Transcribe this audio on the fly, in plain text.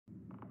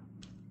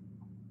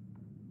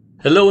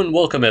Hello and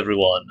welcome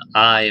everyone.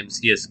 I am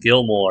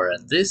C.S.Gilmore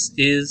and this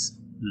is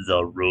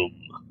The Room.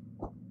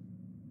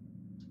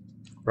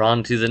 We're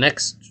on to the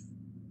next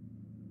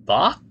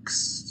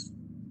box.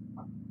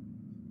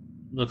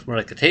 Looks more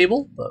like a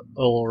table, but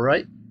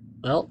alright.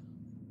 Well,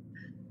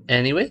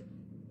 anyway,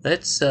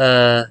 let's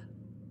do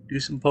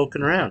some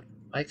poking around.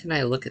 Why can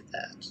I look at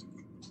that?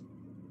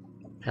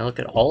 Can I look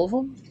at all of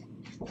them?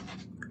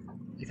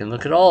 I can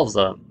look at all of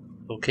them.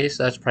 Okay,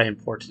 so that's probably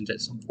important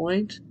at some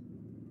point.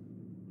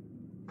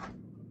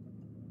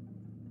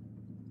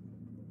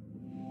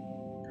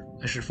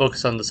 I should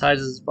focus on the sides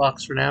of this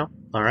box for now.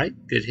 Alright,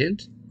 good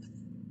hint.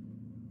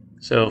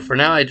 So for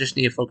now, I just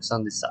need to focus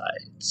on the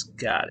sides.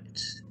 Got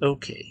it.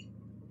 Okay.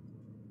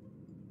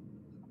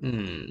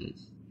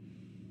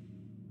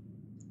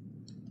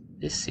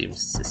 This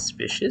seems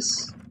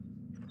suspicious.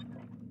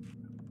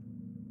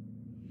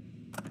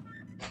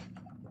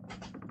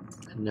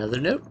 Another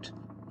note.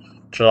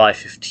 July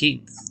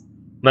 15th.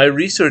 My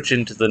research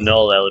into the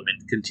null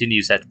element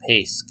continues at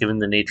pace. Given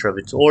the nature of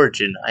its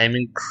origin, I am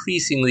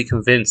increasingly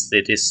convinced that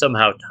it is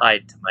somehow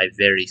tied to my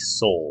very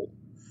soul.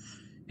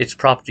 Its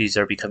properties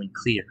are becoming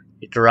clear.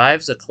 It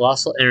derives a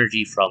colossal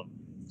energy from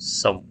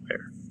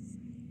somewhere.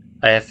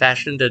 I have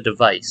fashioned a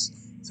device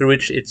through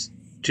which it's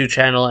to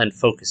channel and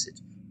focus it,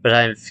 but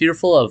I am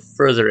fearful of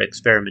further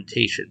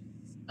experimentation.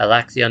 I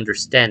lack the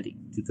understanding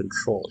to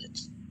control it.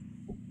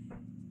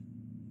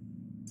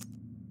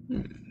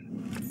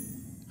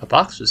 A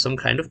box with some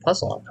kind of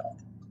puzzle on top.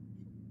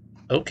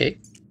 Okay.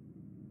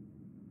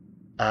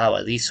 Ah,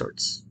 well, these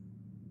sorts.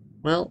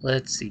 Well,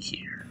 let's see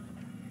here.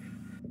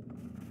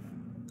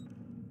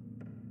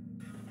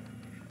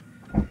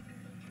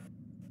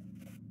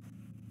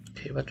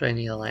 Okay, what do I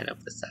need to line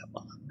up with that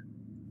one?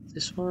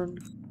 This one?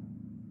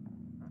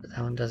 But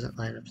that one doesn't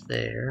line up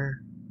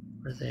there.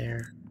 Or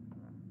there.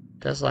 It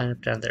does line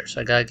up down there, so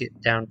I gotta get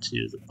down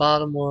to the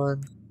bottom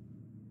one.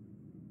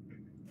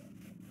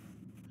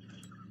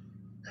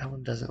 That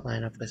one doesn't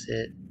line up with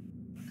it.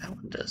 That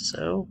one does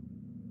so.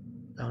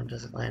 That one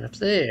doesn't line up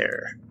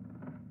there.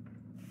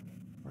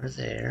 Or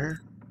there.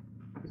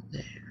 Or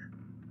there.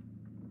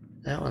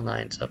 That one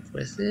lines up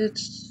with it.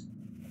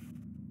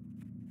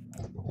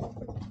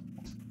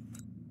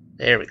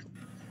 There we go.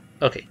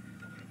 Okay.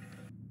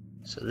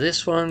 So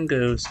this one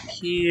goes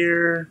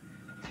here.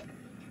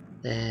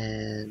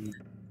 Then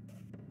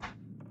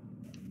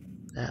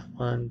that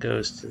one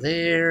goes to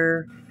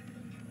there.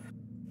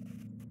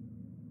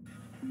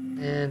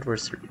 And we're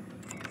through.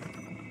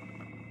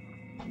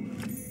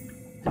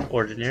 An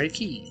ordinary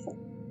key.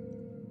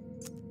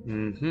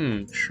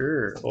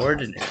 Sure.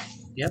 Ordinary.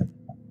 Yep.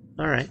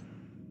 Alright.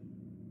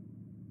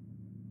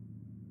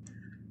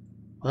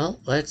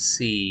 Well, let's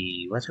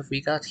see. What have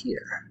we got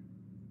here?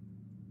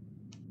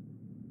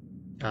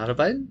 Not a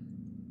button?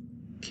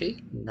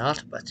 Okay,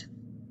 not a button.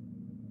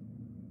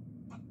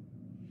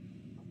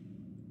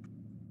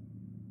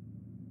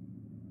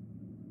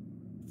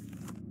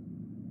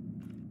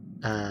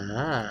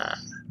 Ah.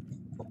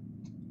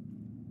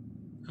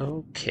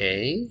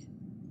 Okay.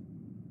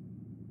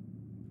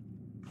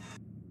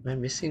 Am I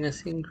missing a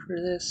thing for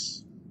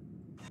this?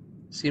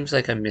 Seems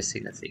like I'm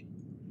missing a thing.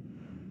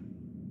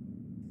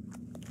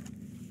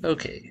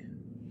 Okay.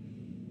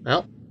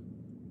 Well,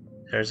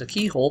 there's a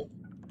keyhole.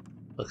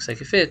 Looks like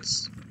it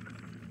fits.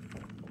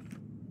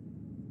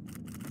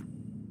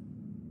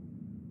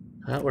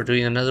 We're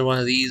doing another one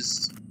of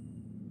these.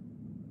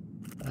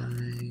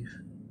 5.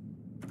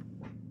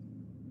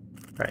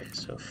 Right,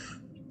 so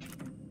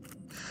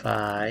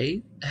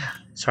 5.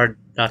 It's hard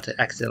not to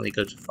accidentally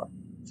go too far.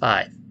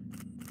 5.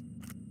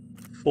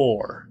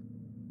 4.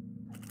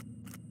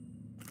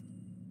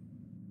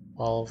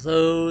 All of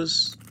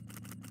those.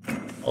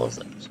 All of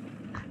those.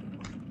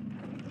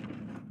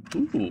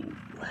 Ooh,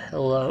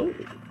 hello.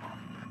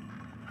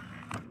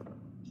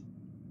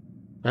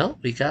 Well,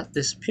 we got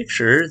this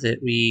picture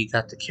that we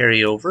got to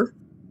carry over.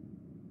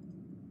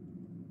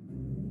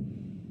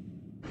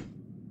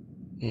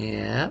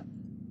 Yeah.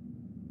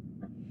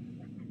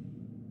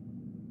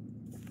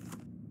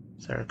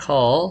 As I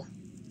recall.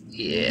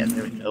 Yeah,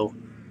 there we go.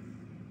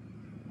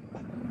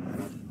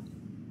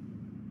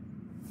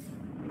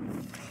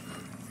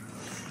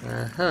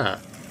 Uh-huh.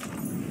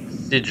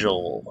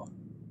 Sigil.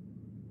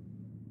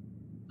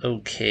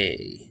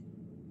 Okay.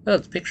 Oh,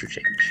 the picture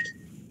changed.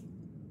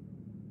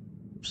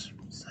 Oops,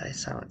 I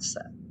silenced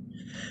that.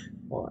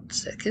 1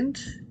 second.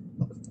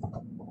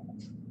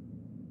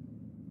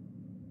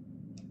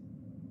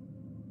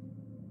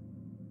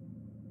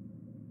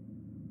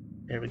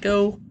 There we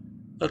go.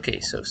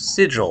 Okay, so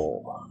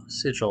sigil.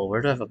 Sigil,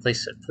 where do I have a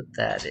place to put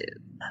that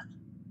in?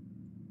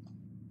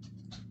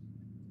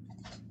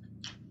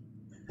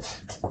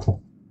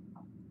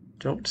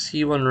 Don't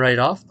see one right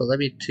off, but let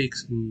me take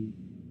some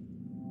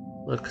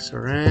looks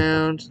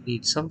around.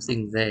 Need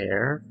something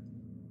there.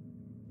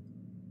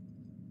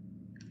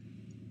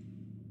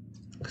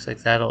 Looks like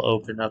that'll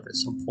open up at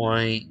some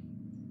point.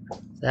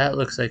 That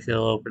looks like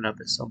it'll open up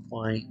at some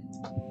point.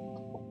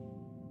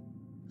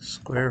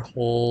 Square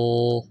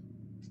hole.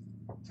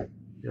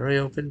 We already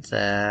opened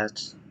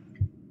that.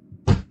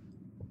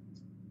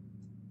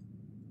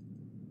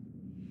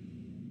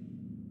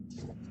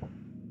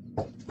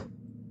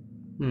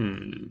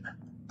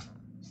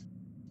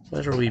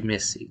 What are we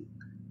missing?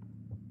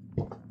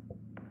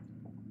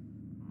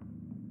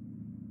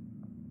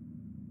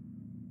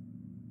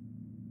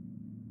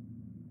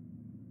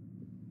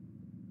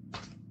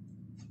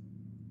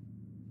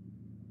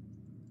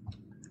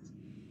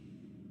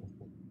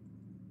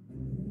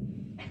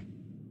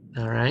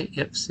 Alright,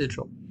 yep,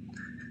 sigil.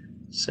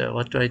 So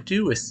what do I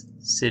do with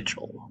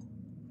sigil?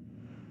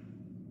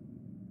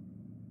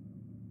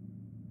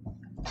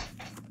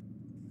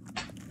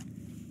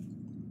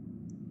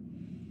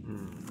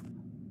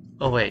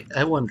 Oh wait,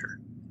 I wonder.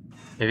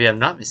 Maybe I'm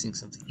not missing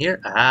something here?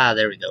 Ah,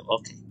 there we go,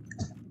 okay.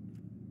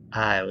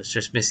 I was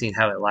just missing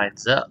how it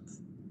lines up.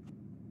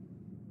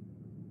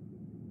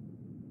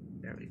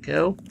 There we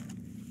go.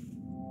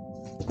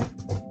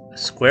 A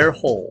square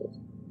hole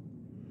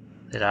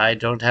that I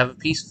don't have a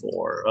piece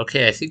for.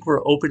 Okay, I think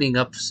we're opening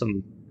up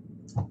some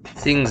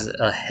things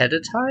ahead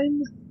of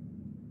time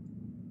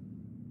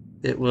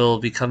that will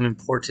become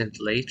important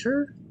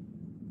later.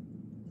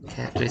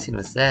 Can't do anything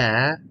with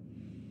that.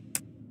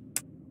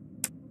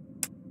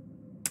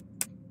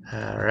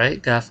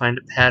 Alright, gotta find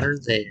a pattern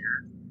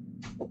there.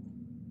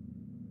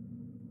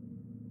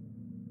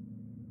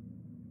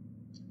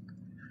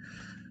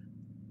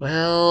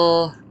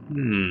 Well,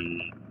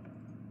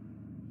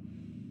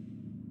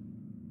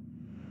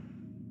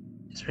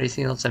 is there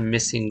anything else I'm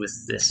missing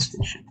with this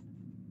vision?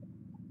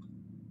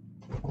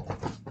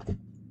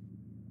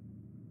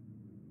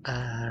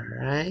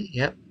 Alright,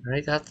 yep,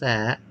 already got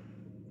that.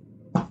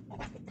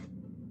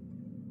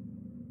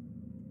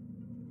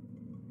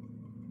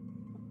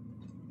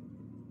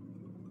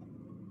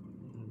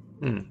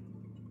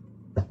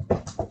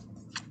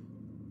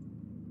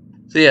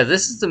 So yeah,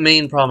 this is the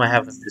main problem I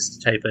have with this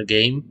type of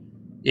game,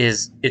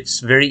 is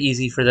it's very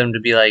easy for them to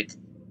be like,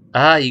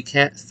 ah, you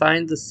can't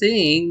find the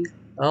thing.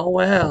 Oh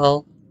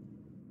well.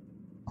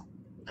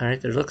 Alright,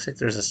 there looks like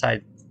there's a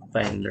side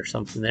button or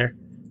something there,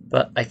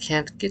 but I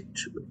can't get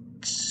to it.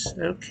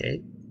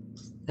 Okay.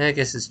 I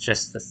guess it's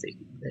just the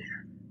thing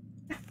there.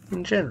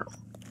 In general.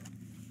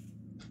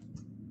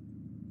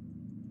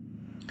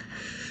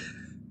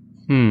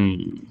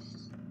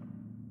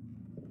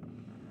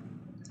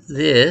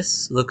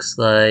 This looks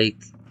like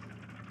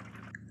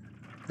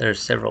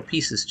there's several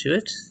pieces to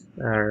it.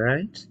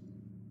 Alright.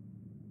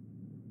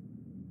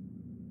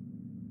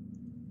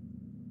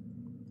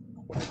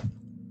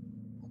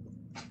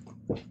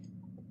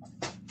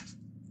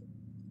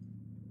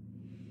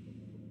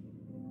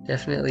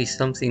 Definitely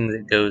something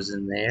that goes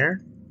in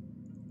there.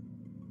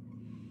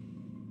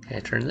 Can I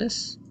turn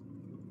this?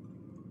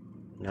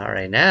 Not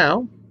right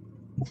now.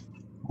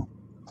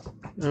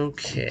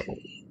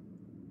 Okay.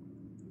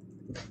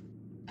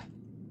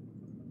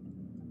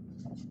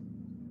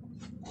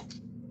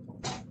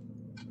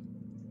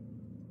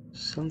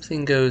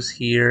 Something goes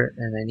here,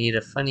 and I need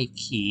a funny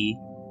key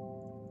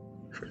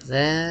for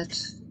that.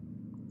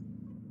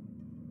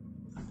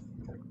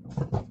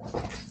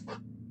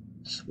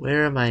 So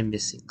where am I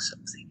missing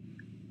something?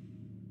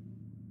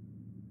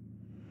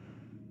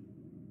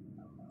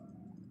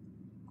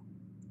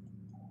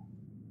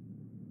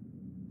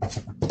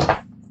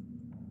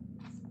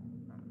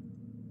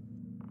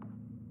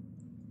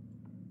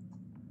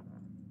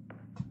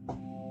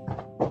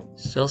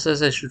 Still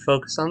says I should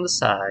focus on the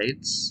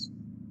sides.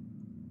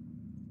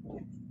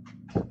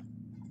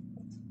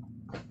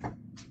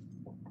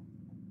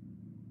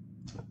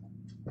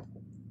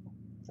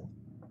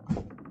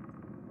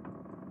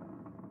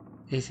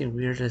 Anything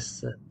weird is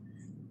the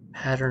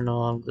pattern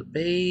along the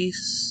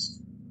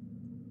base.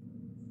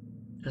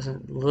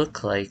 Doesn't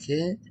look like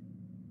it.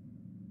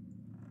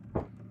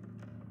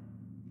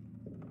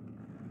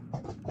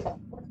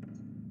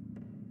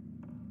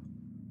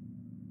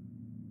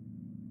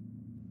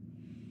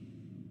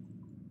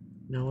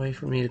 No way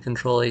for me to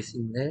control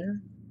anything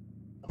there.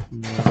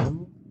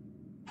 No.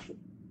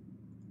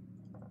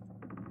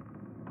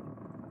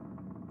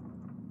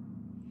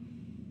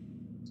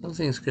 Some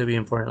things could be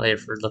important later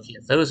for looking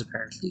at those,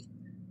 apparently.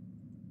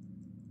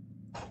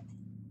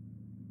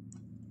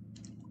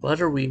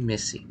 What are we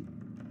missing?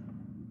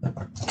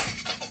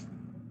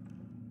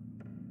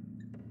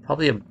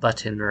 Probably a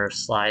button or a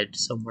slide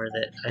somewhere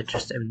that I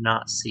just am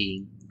not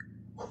seeing.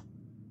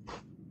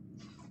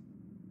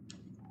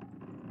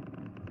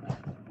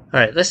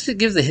 Alright, let's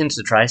give the hints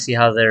a try, see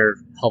how they're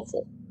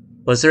helpful.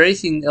 Was there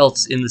anything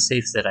else in the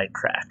safe that I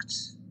cracked?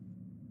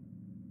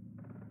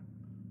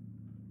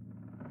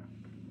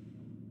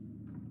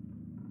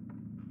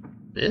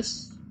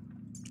 This?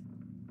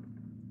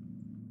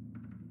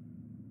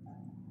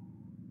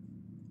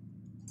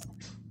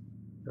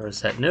 There was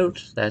that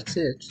note, that's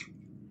it.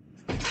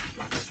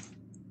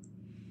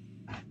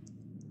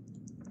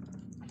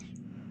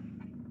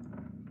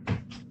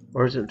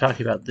 Or is it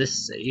talking about this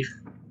safe?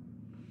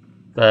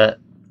 But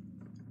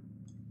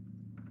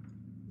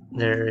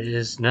there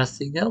is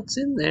nothing else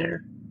in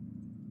there.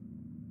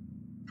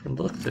 From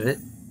the looks of it.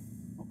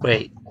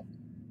 Wait.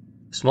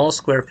 Small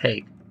square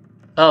peg.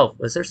 Oh,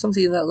 was there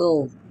something in that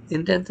little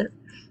indent there?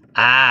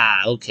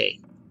 Ah, okay.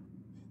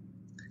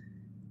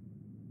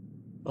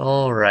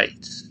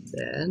 Alright,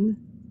 then.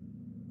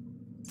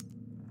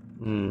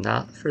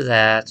 Not for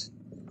that.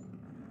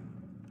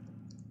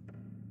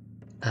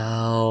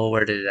 Oh,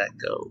 where did that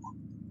go?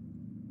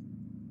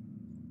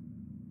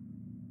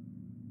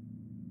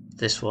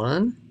 This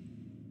one.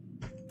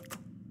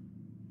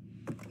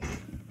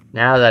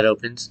 Now that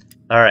opens.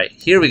 Alright,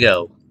 here we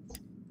go.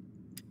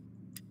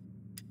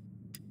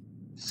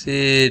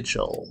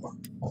 Sigil.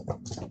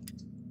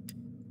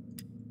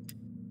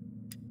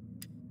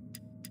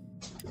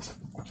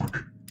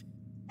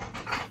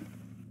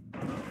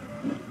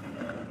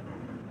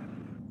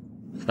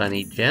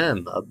 Funny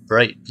gem, a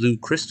bright blue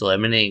crystal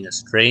emanating a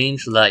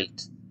strange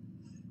light.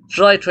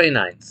 July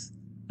 29th.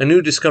 A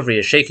new discovery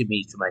has shaken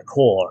me to my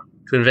core.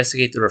 To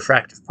investigate the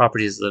refractive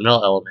properties of the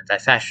null element, I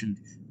fashioned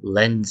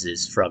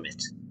lenses from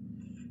it.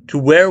 To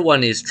wear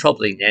one is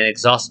troubling and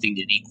exhausting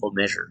in equal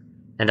measure,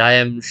 and I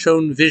am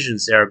shown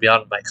visions that are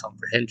beyond my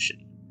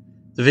comprehension.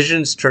 The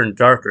visions turn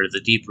darker the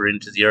deeper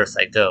into the earth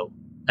I go.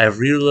 I have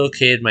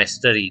relocated my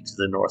study to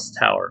the North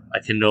Tower. I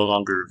can no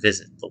longer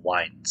visit the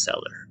wine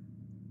cellar.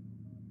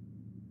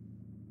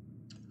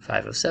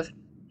 507.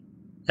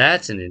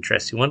 That's an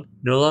interesting one.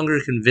 No longer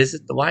can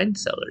visit the wine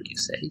cellar, you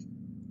say?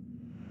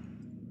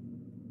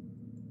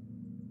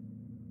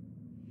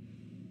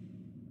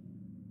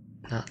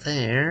 Not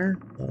there.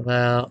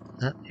 Well,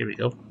 here we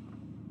go.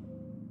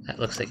 That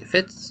looks like it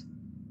fits.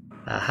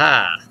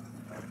 Aha!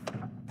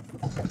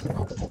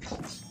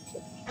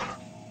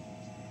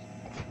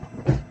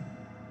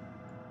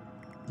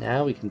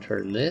 Now we can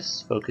turn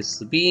this, focus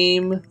the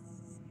beam.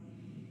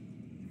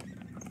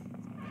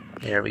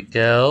 There we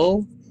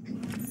go.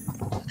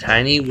 A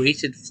tiny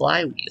weighted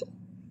flywheel.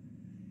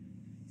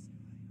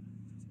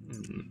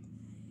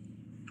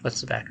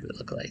 What's the back of it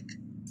look like?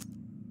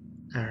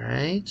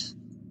 Alright.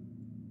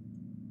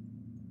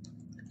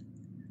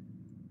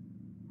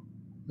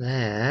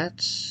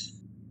 That...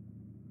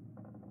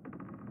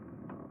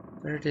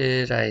 Where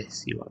did I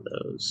see one of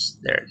those?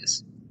 There it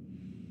is.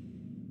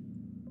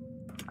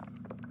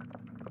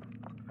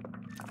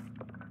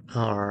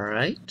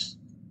 Alright.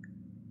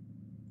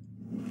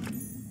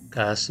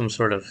 Got some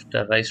sort of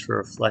device for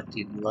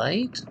reflecting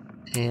light.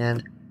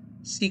 And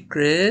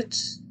secret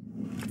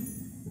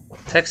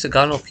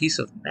hexagonal piece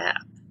of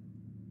map.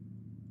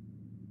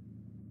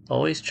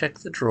 Always check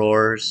the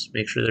drawers.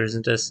 Make sure there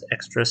isn't an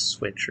extra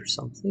switch or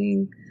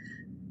something.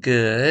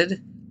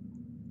 Good.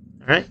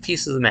 Alright,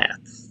 piece of the map.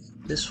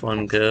 This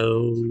one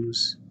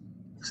goes...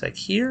 looks like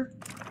here.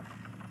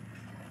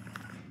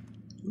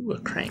 Ooh, a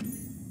crank.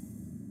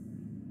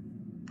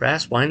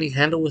 Brass winding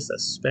handle with a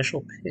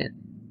special pin.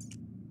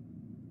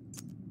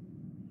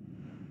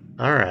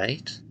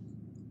 Alright.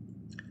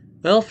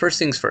 Well, first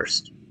things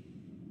first.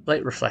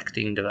 Light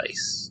reflecting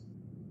device.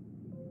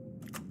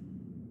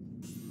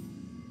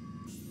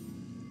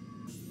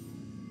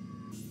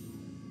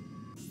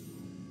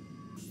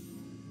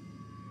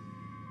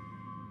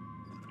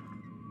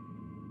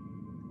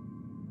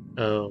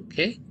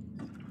 Okay.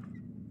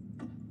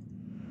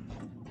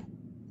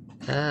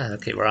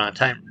 Okay, we're on a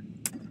timer.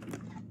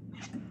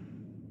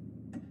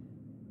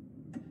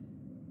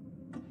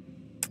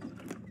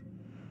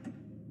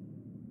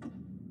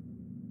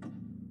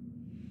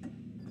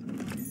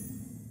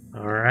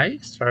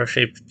 Alright,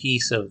 star-shaped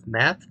piece of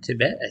map,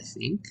 Tibet, I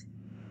think.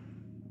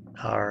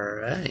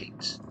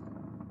 Alright.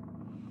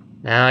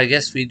 Now I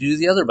guess we do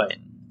the other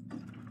button.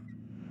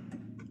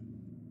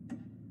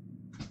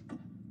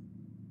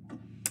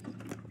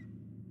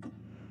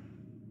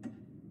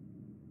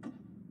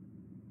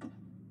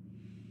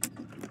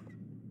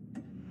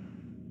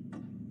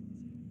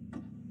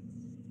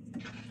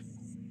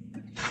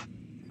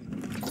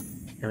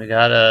 And we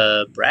got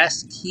a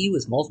brass key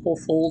with multiple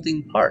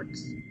folding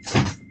parts.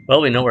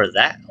 Well, we know where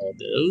that all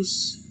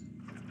goes.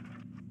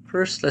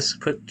 First, let's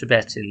put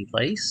Tibet in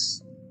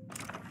place.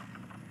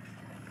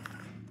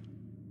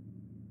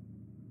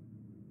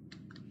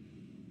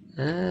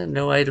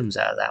 No items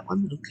out of that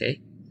one.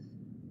 Okay.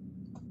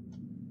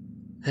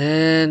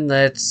 And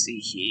let's see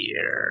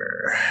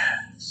here.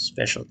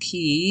 Special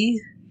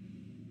key.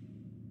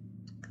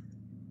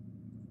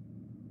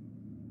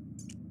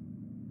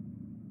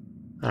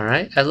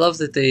 Alright, I love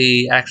that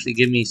they actually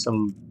give me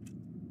something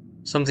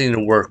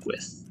to work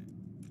with.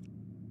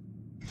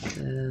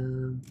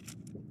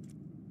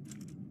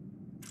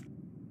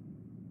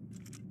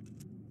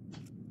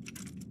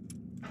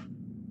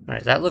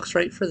 Alright, that looks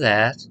right for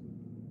that.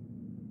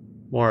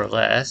 More or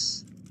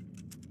less.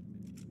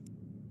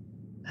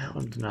 That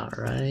one's not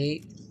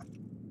right.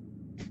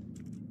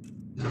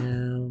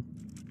 No.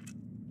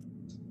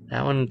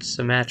 That one's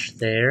a match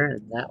there,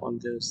 and that one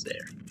goes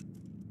there.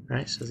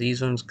 Alright, so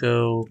these ones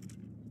go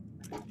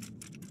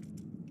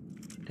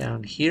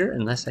down here,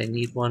 unless I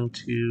need one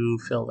to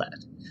fill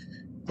that.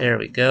 There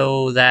we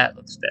go, that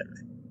looks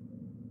better.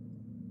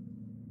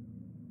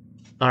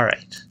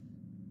 Alright,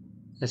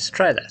 let's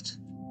try that.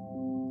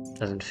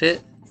 Doesn't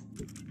fit.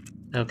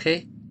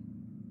 Okay.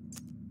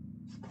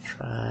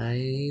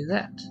 Try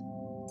that.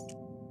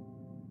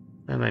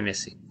 What am I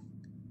missing?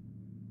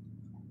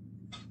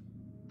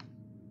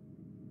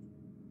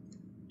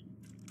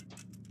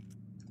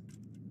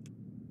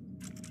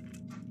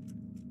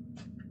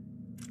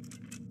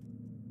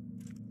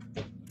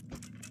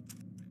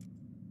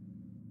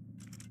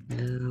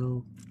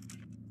 No.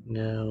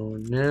 No,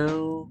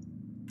 no.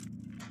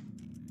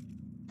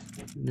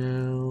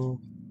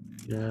 No.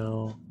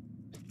 No.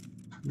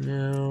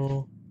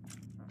 No.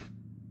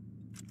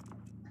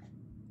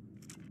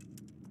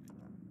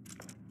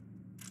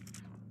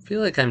 I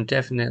feel like I'm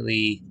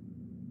definitely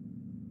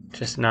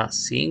just not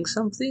seeing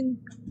something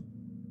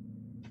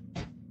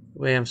the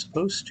way I'm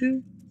supposed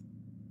to.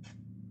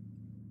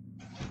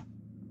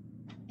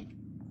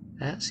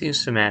 That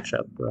seems to match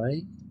up,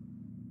 right?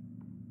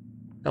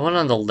 The one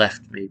on the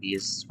left maybe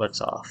is what's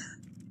off.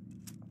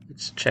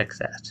 Let's check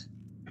that.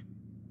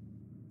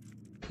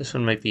 This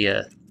one might be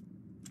a...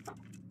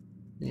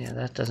 Yeah,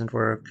 that doesn't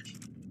work.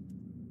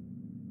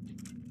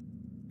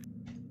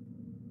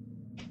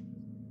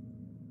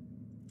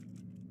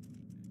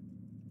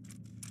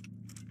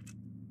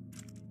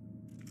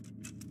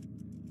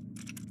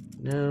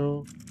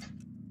 No.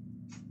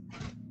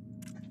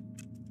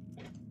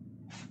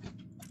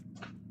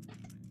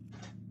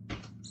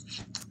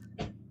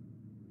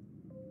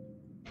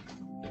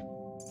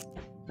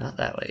 Not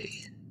that way.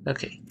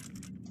 Okay.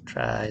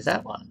 Try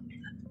that one.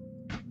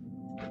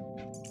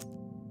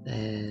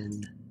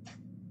 Then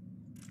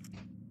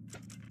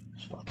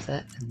swap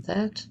that and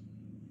that.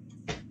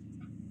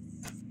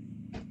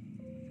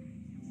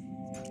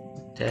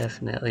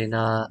 Definitely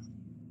not.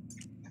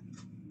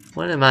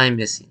 What am I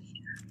missing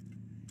here?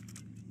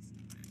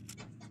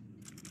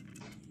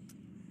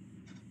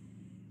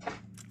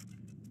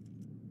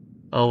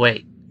 Oh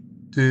wait.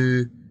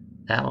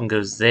 That one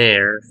goes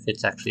there.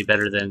 Fits actually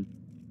better than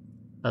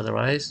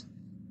otherwise.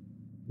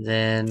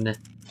 Then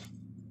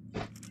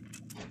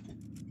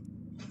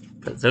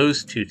put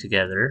those two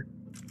together.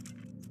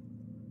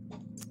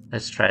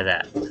 Let's try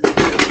that.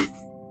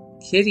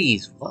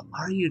 Kitties, what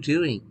are you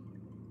doing?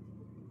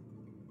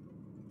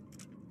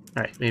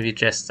 Alright, maybe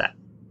just that.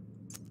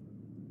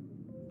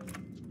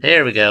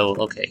 There we go,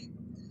 okay.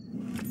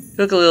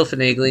 Took a little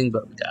finagling,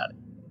 but we got it.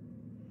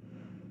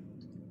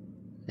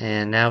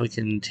 And now we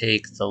can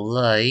take the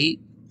light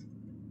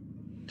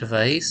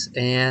device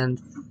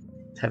and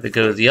have it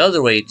go the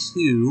other way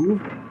too.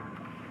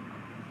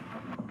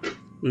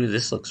 Ooh,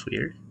 this looks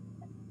weird.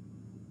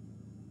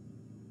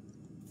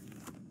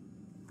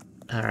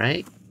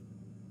 Alright.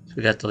 So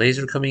we got the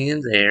laser coming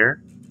in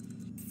there.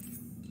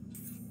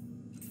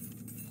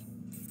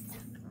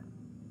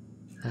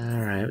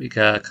 Alright, we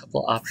got a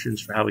couple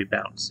options for how we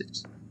bounce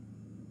it.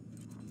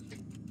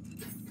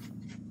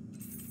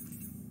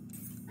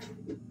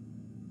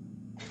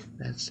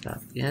 That's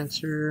not the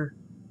answer.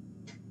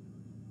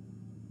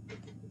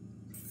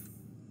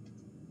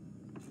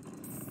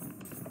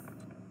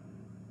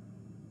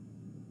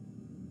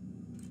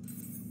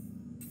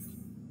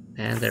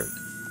 And there we go.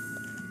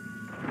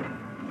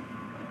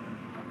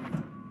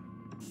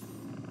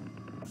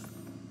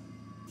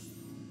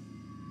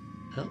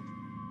 Oh,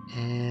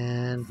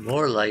 and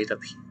more light up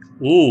here.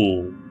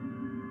 Ooh.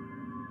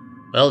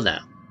 Well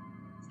now,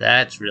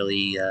 that's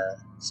really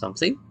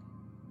something.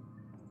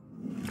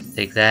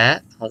 Take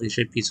that, oddly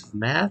shaped piece of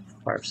map,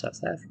 part of South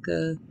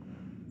Africa,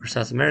 or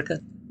South America.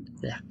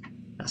 Yeah,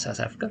 not South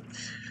Africa.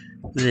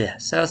 Yeah,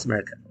 South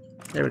America.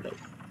 There we go.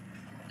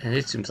 And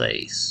it's in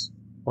place.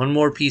 One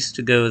more piece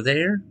to go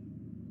there.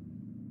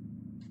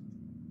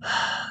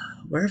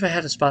 Where have I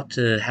had a spot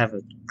to have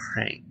a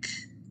crank?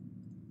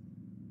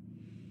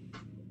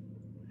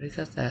 I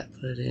got that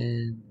put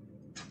in.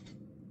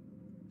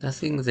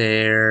 Nothing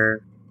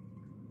there.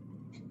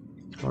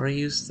 Or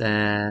use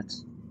that.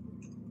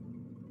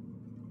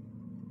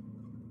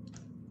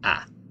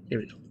 Ah, here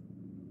we go.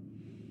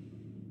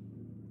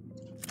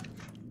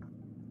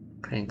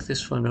 Crank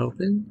this one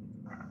open.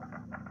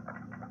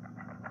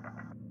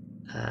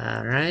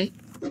 Alright.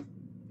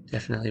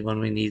 Definitely when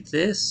we need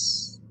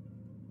this.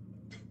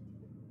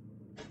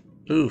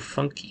 Ooh,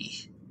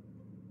 funky.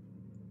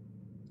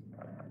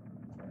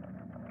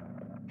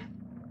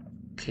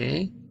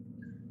 Okay.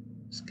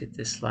 Let's get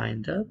this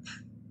lined up.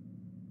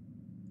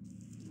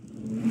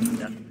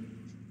 Done.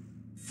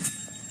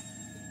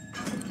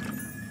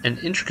 An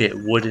intricate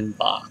wooden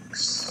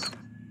box.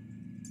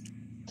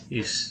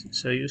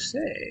 So you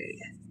say.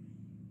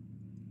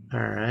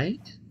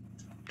 Alright.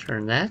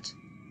 Turn that.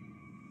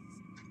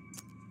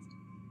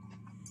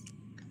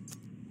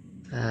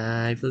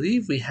 I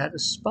believe we had a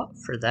spot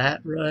for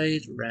that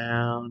right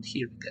around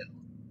here. We go.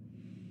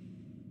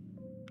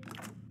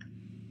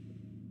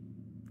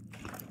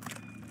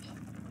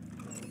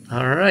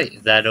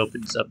 Alright, that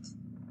opens up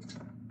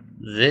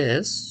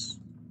this.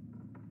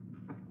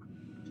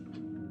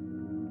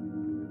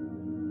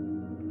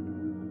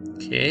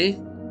 Okay.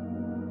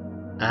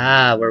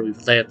 Ah, where we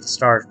play up the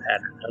star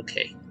pattern.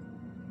 Okay.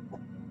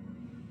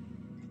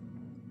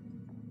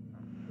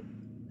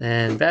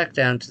 And back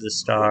down to the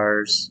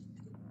stars.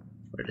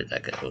 Where did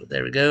that go?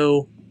 There we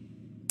go.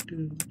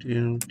 Do,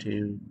 do,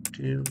 do,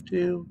 do,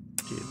 do,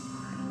 do.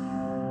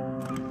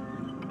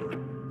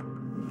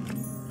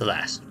 The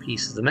last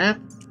piece of the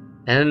map.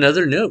 And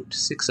another note,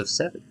 6 of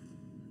 7.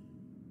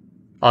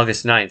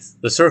 August 9th.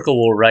 The circle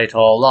will write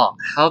all along.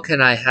 How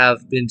can I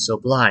have been so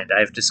blind?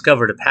 I have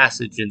discovered a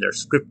passage in their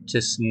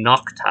Scriptus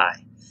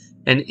Nocti.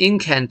 An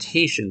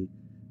incantation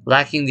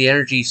lacking the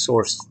energy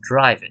source to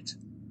drive it.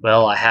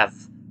 Well, I have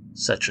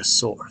such a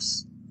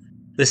source.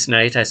 This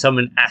night I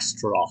summon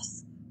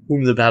Astaroth,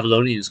 whom the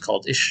Babylonians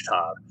called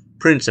Ishtar,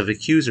 prince of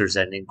accusers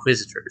and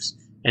inquisitors,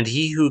 and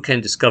he who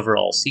can discover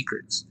all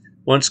secrets.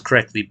 Once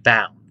correctly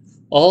bound,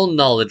 all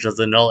knowledge of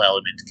the null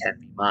element can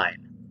be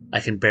mine. I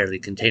can barely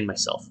contain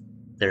myself.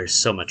 There is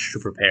so much to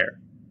prepare.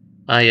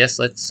 Ah yes,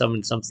 let's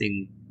summon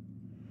something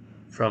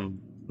from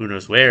who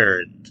knows where,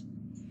 and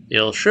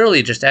it'll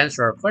surely just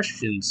answer our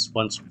questions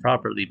once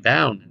properly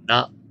bound, and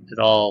not at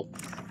all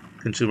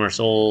consume our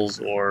souls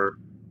or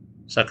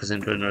suck us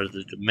into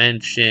another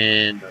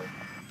dimension, or,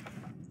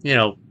 you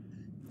know,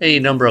 any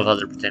number of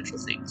other potential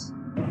things.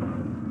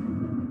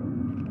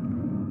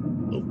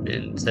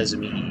 Open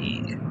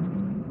sesame.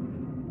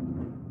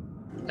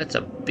 That's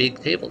a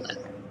big table then.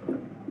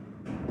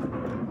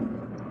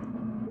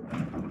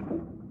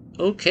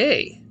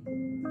 Okay.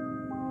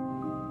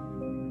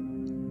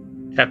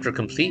 Chapter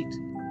complete.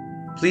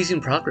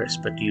 Pleasing progress,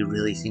 but do you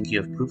really think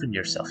you have proven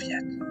yourself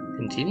yet?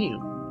 Continue.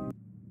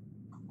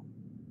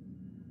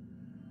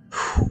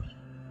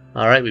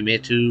 Alright, we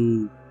made it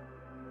to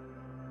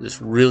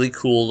this really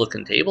cool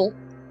looking table.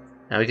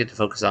 Now we get to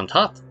focus on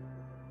top.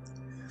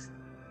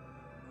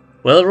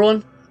 Well,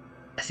 everyone,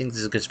 I think this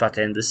is a good spot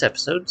to end this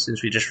episode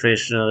since we just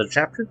finished another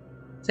chapter.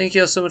 Thank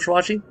you all so much for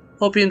watching.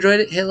 Hope you enjoyed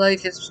it. Hit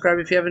like, hit subscribe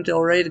if you haven't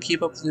already to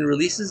keep up with new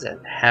releases,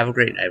 and have a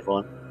great night,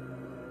 everyone.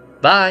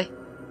 Bye!